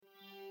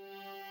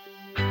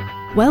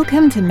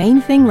Welcome to Main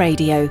Thing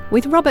Radio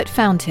with Robert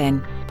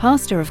Fountain,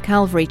 pastor of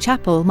Calvary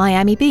Chapel,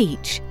 Miami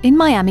Beach, in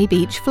Miami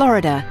Beach,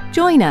 Florida.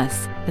 Join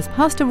us as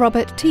Pastor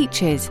Robert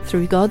teaches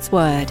through God's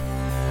Word.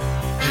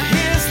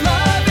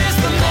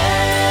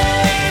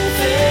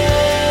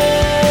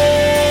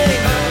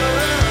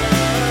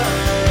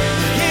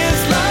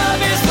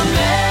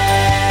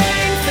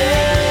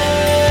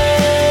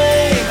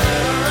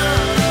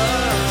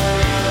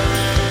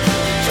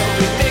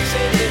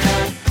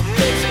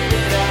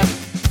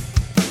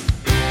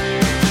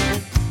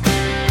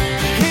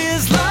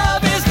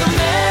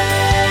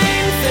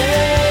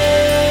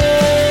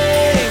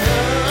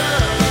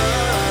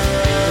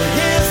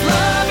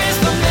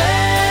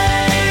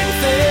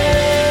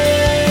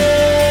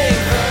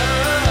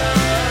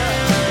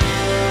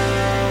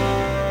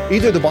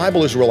 Either the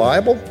Bible is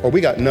reliable or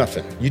we got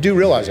nothing. You do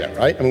realize that,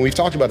 right? I mean, we've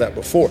talked about that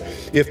before.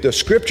 If the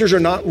scriptures are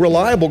not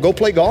reliable, go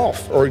play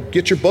golf or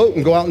get your boat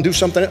and go out and do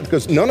something else,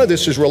 because none of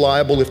this is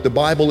reliable if the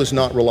Bible is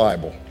not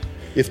reliable.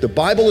 If the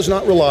Bible is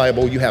not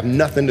reliable, you have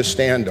nothing to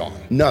stand on.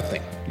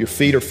 Nothing. Your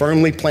feet are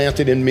firmly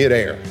planted in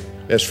midair,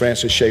 as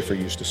Francis Schaeffer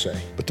used to say.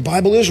 But the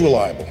Bible is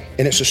reliable,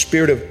 and it's a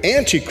spirit of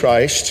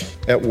Antichrist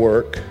at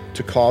work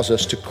to cause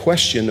us to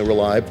question the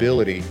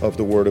reliability of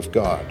the Word of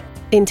God.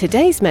 In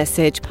today's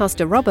message,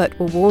 Pastor Robert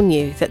will warn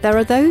you that there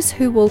are those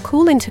who will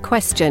call into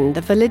question the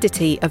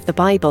validity of the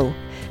Bible.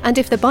 And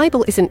if the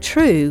Bible isn't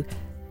true,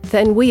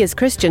 then we as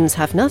Christians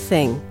have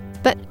nothing.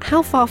 But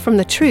how far from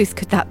the truth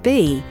could that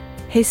be?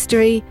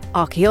 History,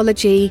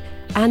 archaeology,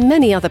 and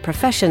many other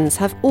professions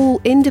have all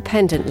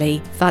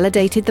independently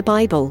validated the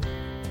Bible.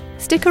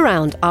 Stick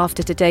around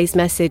after today's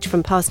message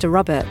from Pastor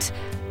Robert.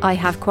 I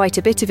have quite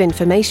a bit of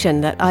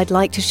information that I'd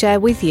like to share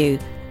with you.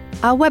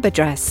 Our web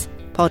address,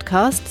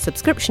 podcast,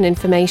 subscription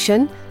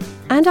information,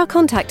 and our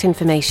contact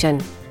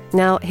information.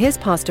 Now, here's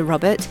Pastor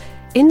Robert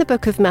in the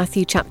book of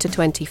Matthew chapter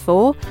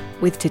 24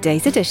 with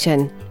today's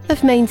edition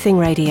of Main Thing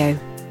Radio.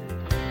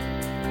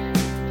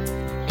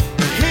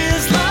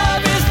 His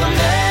love is the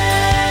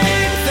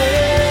main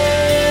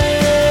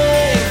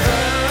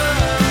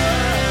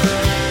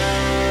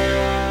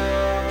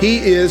thing. He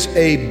is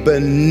a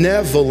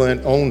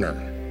benevolent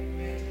owner.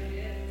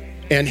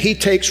 And he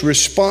takes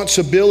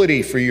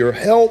responsibility for your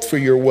health, for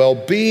your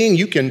well-being.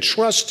 You can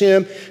trust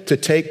him to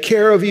take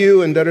care of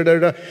you and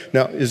da-da-da-da.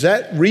 Now, is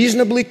that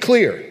reasonably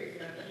clear?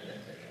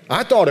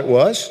 I thought it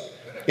was.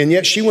 And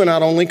yet she went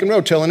out on Lincoln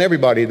Road telling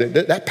everybody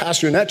that that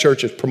pastor in that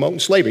church is promoting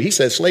slavery. He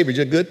says slavery is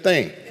a good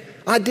thing.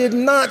 I did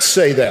not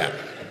say that.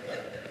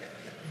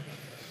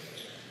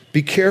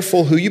 Be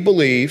careful who you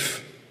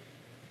believe,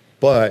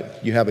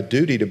 but you have a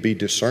duty to be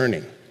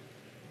discerning.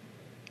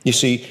 You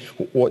see,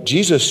 what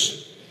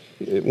Jesus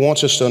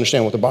wants us to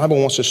understand, what the Bible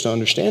wants us to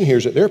understand here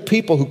is that there are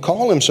people who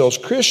call themselves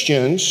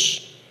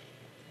Christians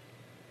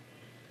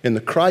and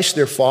the Christ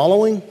they're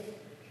following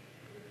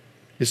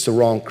is the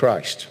wrong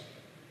Christ.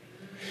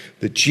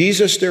 The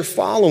Jesus they're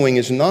following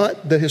is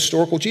not the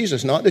historical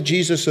Jesus, not the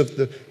Jesus of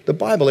the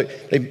Bible.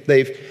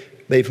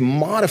 They've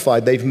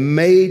modified, they've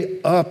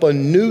made up a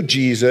new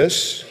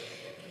Jesus,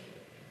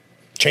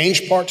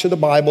 changed parts of the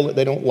Bible that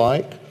they don't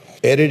like,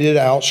 edited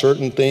out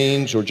certain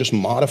things or just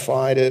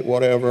modified it,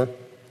 whatever.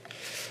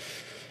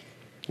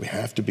 We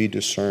have to be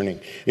discerning.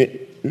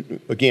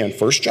 Again,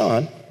 1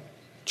 John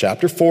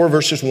chapter 4,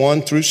 verses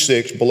 1 through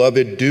 6,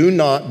 beloved, do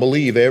not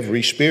believe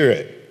every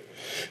spirit,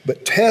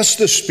 but test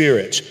the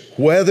spirits,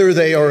 whether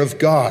they are of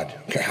God.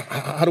 Okay,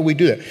 how do we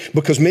do that?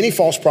 Because many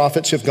false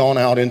prophets have gone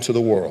out into the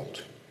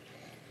world.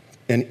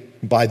 And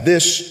by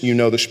this, you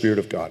know the Spirit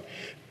of God.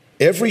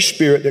 Every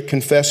spirit that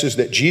confesses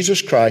that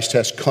Jesus Christ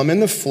has come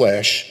in the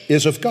flesh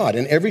is of God.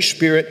 And every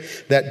spirit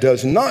that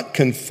does not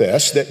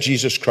confess that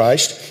Jesus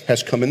Christ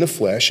has come in the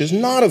flesh is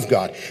not of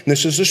God. And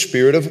this is the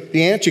spirit of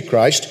the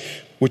Antichrist,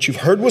 which you've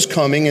heard was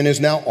coming and is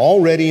now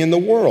already in the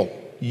world.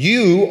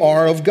 You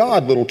are of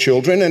God, little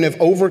children, and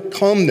have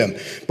overcome them,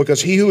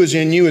 because he who is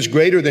in you is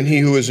greater than he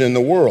who is in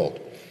the world.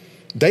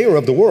 They are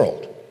of the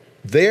world.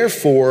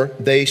 Therefore,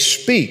 they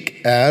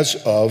speak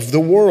as of the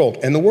world,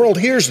 and the world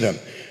hears them.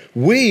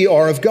 We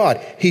are of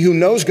God. He who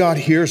knows God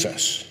hears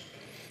us.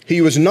 He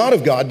who is not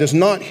of God does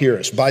not hear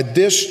us. By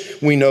this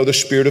we know the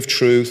spirit of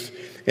truth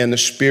and the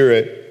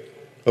spirit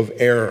of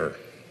error.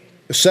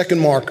 The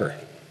second marker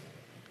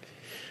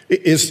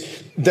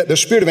is that the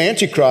spirit of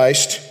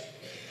Antichrist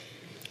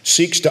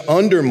seeks to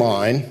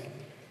undermine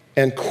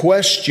and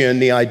question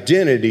the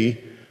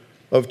identity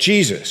of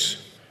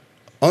Jesus.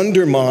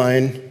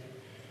 Undermine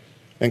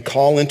and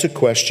call into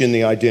question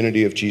the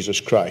identity of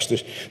Jesus Christ.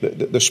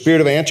 The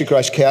spirit of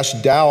Antichrist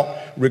casts doubt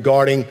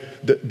regarding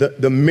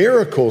the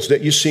miracles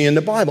that you see in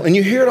the Bible. And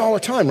you hear it all the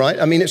time, right?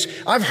 I mean,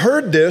 I've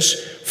heard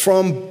this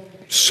from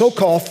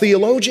so-called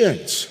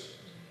theologians.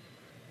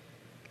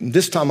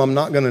 This time I'm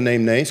not going to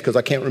name names because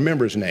I can't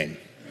remember his name.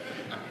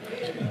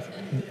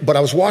 But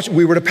I was watching,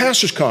 we were at a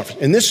pastor's conference,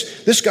 and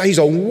this guy, he's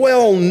a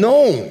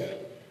well-known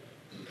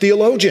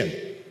theologian,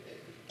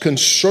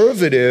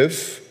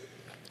 conservative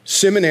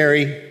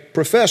seminary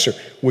professor,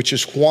 which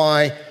is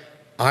why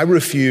I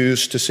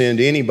refuse to send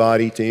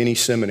anybody to any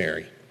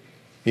seminary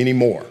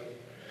anymore.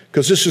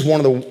 Because this is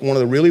one of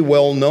the really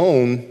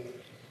well-known,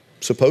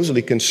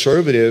 supposedly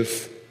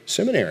conservative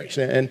seminaries.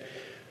 And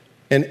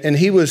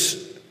he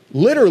was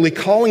literally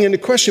calling into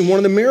question one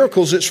of the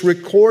miracles that's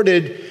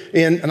recorded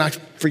in, and I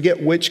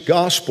forget which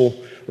gospel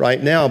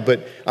right now,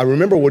 but I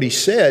remember what he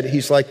said.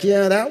 He's like,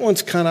 yeah, that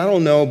one's kind of, I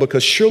don't know,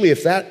 because surely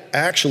if that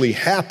actually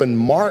happened,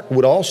 Mark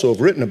would also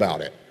have written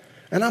about it.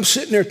 And I'm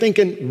sitting there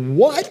thinking,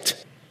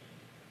 what?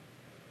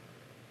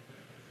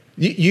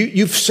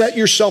 You've set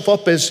yourself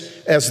up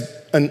as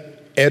an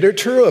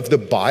editor of the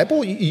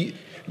Bible?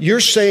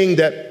 You're saying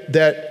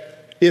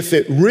that if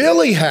it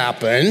really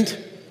happened,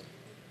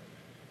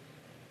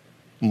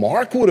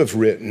 Mark would have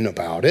written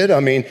about it. I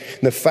mean,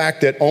 the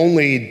fact that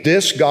only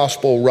this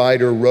gospel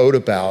writer wrote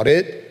about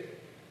it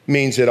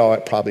means that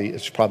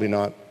it's probably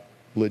not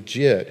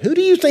legit. Who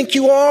do you think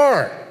you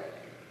are?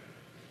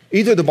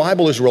 Either the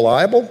Bible is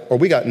reliable or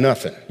we got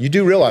nothing. You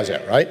do realize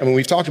that, right? I mean,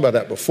 we've talked about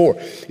that before.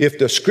 If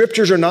the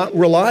scriptures are not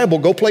reliable,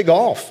 go play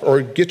golf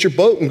or get your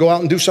boat and go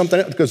out and do something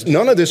else, because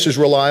none of this is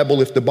reliable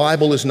if the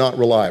Bible is not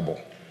reliable.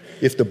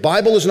 If the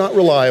Bible is not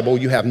reliable,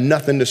 you have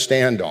nothing to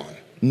stand on.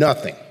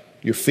 Nothing.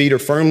 Your feet are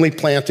firmly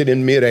planted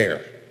in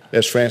midair,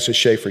 as Francis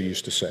Schaeffer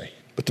used to say.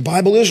 But the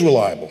Bible is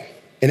reliable,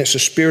 and it's the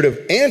spirit of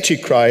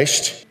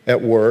Antichrist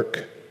at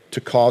work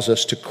to cause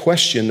us to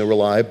question the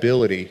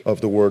reliability of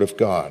the Word of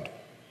God.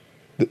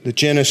 The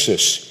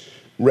Genesis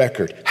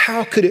record.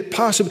 How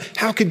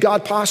could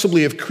God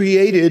possibly have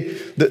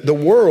created the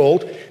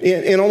world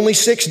in only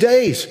 6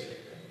 days?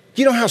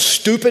 You know how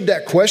stupid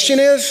that question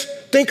is?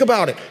 Think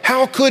about it.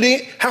 How could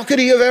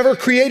he have ever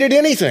created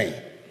anything?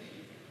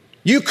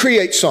 You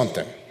create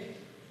something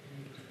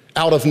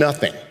out of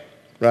nothing,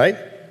 right?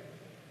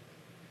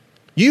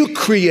 You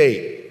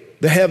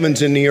create the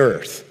heavens and the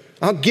earth.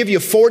 I'll give you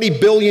 40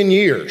 billion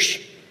years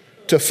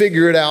to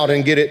figure it out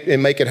and get it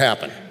and make it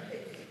happen.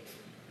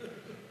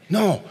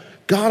 No,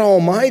 God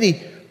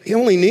Almighty, he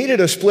only needed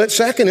a split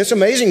second. It's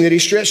amazing that he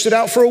stretched it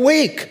out for a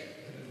week.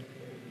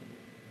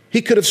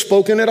 He could have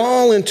spoken it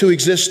all into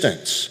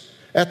existence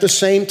at the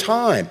same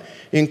time,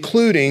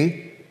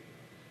 including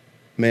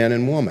man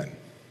and woman.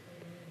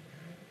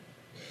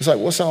 It's like,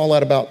 what's all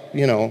that about,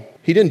 you know?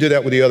 He didn't do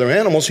that with the other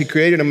animals. He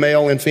created a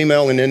male and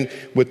female, and then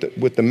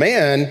with the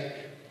man,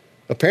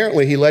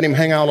 apparently he let him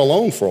hang out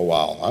alone for a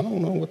while. I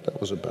don't know what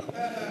that was about.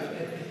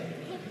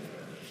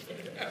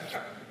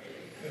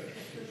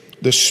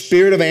 The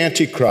spirit of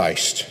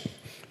Antichrist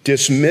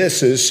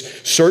dismisses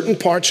certain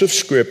parts of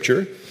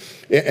Scripture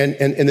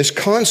and this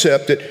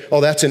concept that,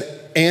 that's an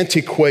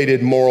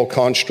antiquated moral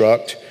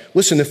construct.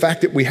 Listen, the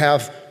fact that we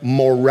have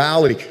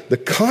morality, the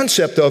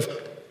concept of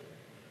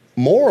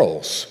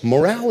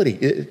morality,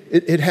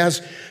 it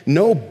has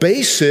no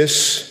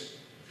basis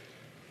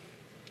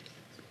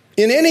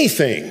in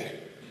anything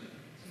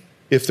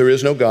if there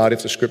is no God,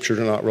 if the Scriptures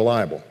are not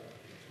reliable.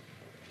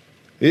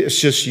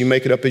 It's just you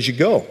make it up as you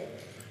go.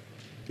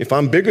 If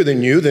I'm bigger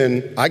than you,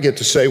 then I get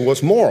to say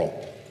what's moral.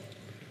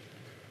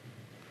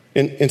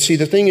 And see,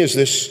 the thing is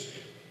this,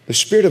 the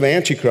spirit of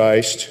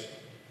Antichrist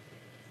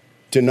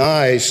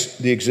denies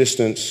the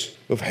existence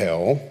of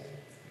hell,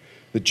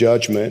 the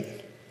judgment,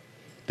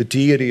 the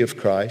deity of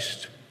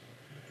Christ,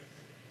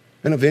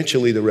 and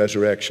eventually the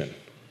resurrection.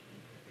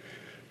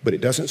 But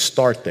it doesn't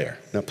start there.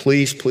 Now,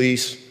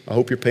 please, I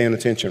hope you're paying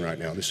attention right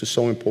now. This is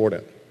so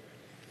important.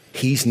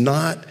 He's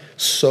not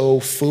so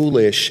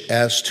foolish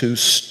as to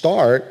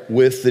start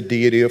with the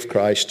deity of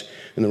Christ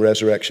and the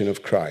resurrection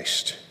of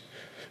Christ.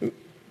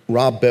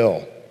 Rob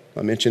Bell,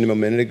 I mentioned him a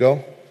minute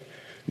ago.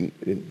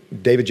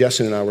 David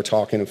Jessen and I were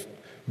talking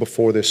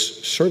before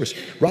this service.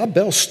 Rob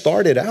Bell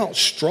started out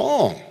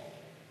strong.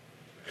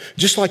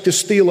 Just like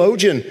this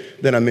theologian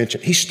that I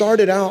mentioned. He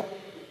started out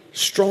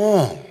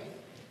strong.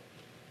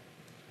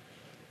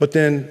 But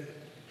then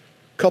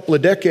a couple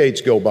of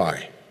decades go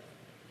by.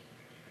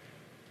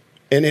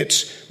 And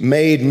it's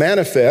made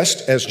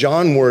manifest, as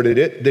John worded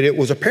it, that it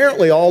was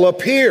apparently all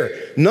up here.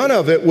 None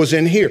of it was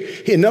in here.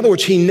 In other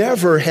words, he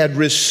never had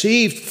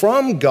received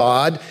from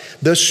God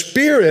the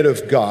Spirit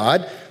of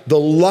God, the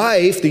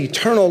life, the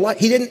eternal life.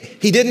 He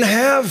didn't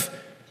have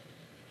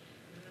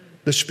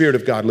the Spirit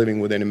of God living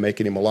within him,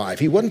 making him alive.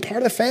 He wasn't part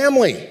of the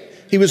family.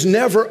 He was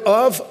never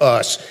of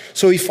us.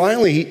 So he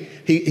finally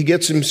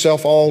gets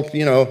himself all,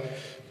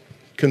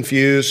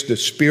 confused. The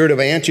spirit of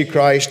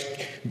Antichrist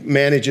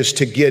manages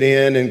to get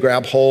in and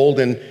grab hold,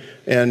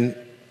 and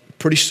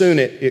pretty soon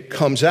it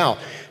comes out.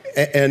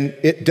 And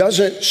it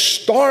doesn't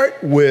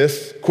start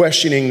with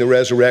questioning the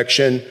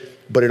resurrection,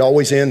 but it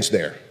always ends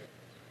there.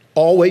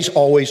 Always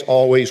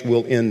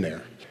will end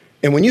there.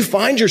 And when you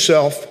find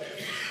yourself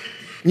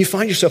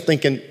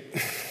thinking,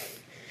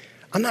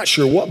 I'm not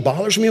sure what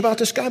bothers me about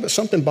this guy, but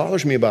something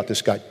bothers me about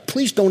this guy.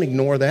 Please don't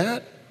ignore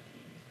that.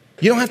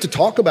 You don't have to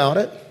talk about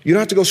it. You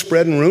don't have to go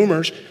spreading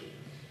rumors,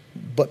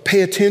 but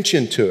pay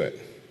attention to it.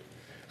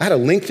 I had a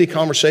lengthy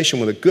conversation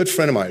with a good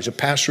friend of mine. He's a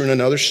pastor in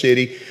another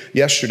city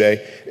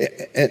yesterday,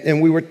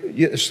 and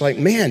it's like,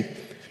 man,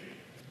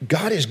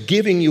 God is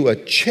giving you a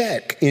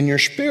check in your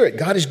spirit.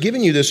 God is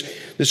giving you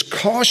this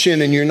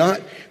caution, and you're not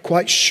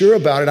quite sure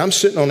about it. I'm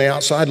sitting on the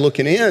outside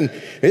looking in.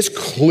 It's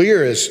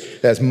clear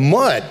as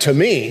mud to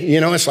me.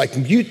 It's like,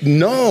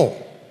 no.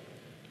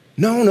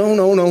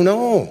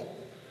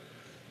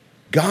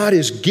 God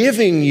is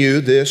giving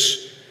you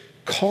this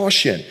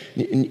caution.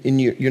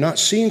 And you're not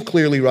seeing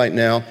clearly right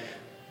now,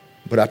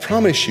 but I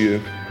promise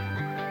you,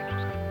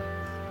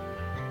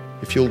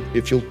 if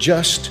you'll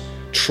just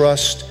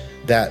trust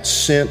that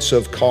sense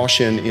of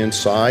caution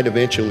inside,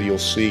 eventually you'll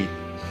see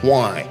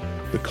why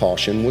the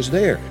caution was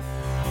there.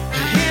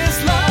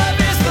 His love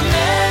is the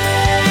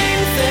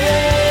main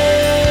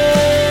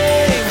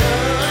thing.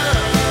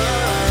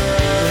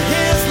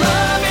 His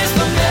love is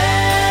the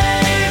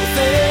main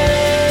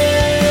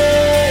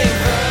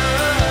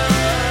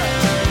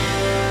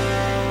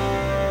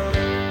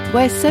thing.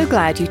 We're so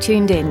glad you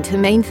tuned in to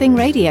Main Thing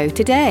Radio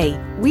today.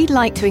 We'd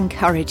like to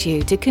encourage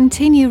you to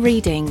continue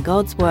reading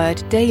God's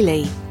Word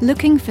daily,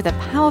 looking for the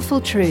powerful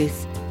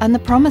truth and the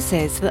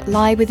promises that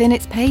lie within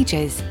its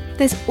pages.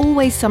 There's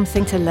always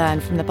something to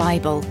learn from the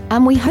Bible,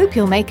 and we hope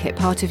you'll make it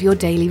part of your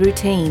daily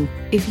routine.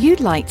 If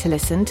you'd like to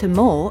listen to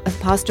more of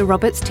Pastor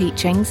Robert's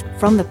teachings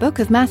from the book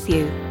of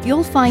Matthew,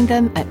 you'll find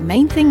them at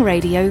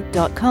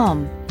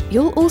mainthingradio.com.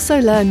 You'll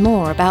also learn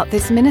more about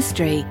this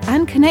ministry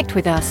and connect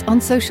with us on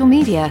social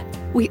media.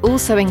 We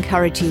also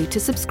encourage you to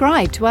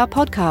subscribe to our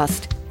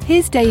podcast.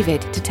 Here's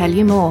David to tell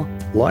you more.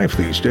 Life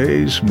these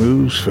days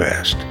moves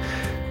fast.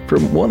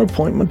 From one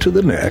appointment to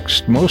the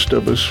next, most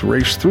of us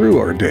race through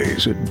our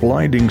days at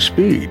blinding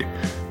speed.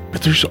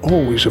 But there's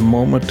always a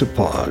moment to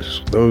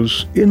pause.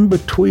 Those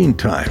in-between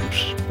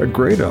times are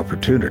great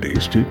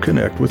opportunities to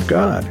connect with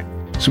God.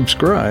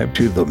 Subscribe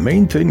to the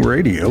Main Thing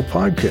Radio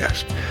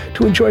podcast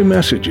to enjoy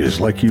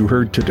messages like you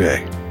heard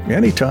today,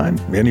 anytime,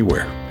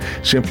 anywhere.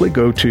 Simply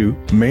go to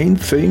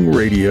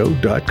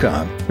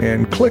mainthingradio.com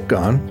and click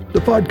on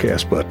the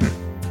podcast button.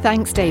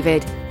 Thanks,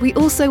 David. We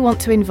also want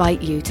to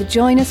invite you to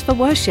join us for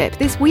worship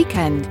this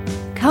weekend.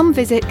 Come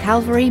visit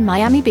Calvary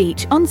Miami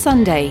Beach on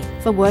Sunday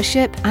for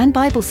worship and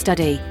Bible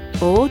study,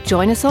 or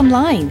join us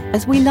online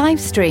as we live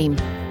stream.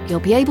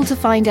 You'll be able to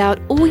find out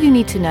all you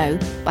need to know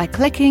by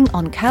clicking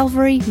on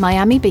Calvary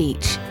Miami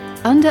Beach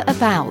under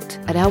About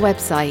at our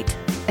website.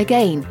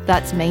 Again,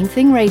 that's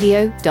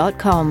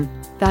mainthingradio.com.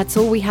 That's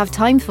all we have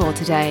time for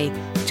today.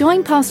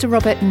 Join Pastor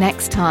Robert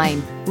next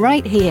time,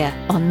 right here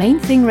on Main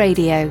Thing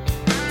Radio.